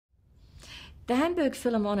The Hamburg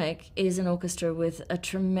Philharmonic is an orchestra with a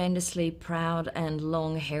tremendously proud and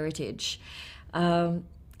long heritage.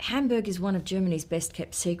 Hamburg is one of Germany's best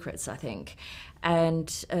kept secrets, I think. And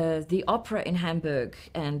the opera in Hamburg,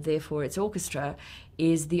 and therefore its orchestra,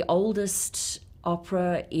 is the oldest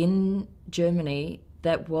opera in Germany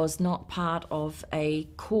that was not part of a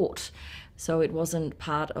court. So it wasn't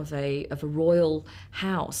part of a royal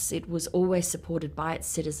house. It was always supported by its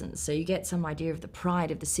citizens. So you get some idea of the pride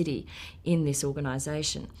of the city in this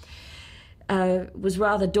organisation. It was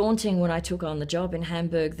rather daunting when I took on the job in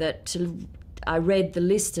Hamburg that I read the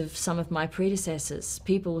list of some of my predecessors.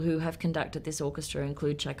 People who have conducted this orchestra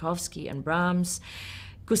include Tchaikovsky and Brahms.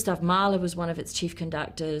 Gustav Mahler was one of its chief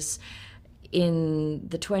conductors. In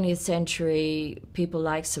the 20th century, people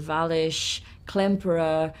like Sawallisch,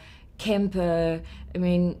 Klemperer, Kemper, I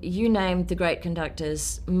mean, you name the great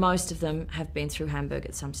conductors, most of them have been through Hamburg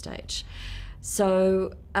at some stage.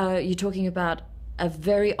 So you're talking about a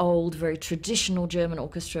very old, very traditional German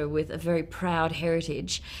orchestra with a very proud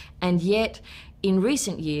heritage, and yet in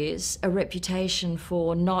recent years a reputation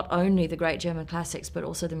for not only the great German classics but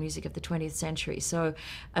also the music of the 20th century. So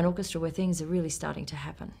an orchestra where things are really starting to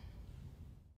happen.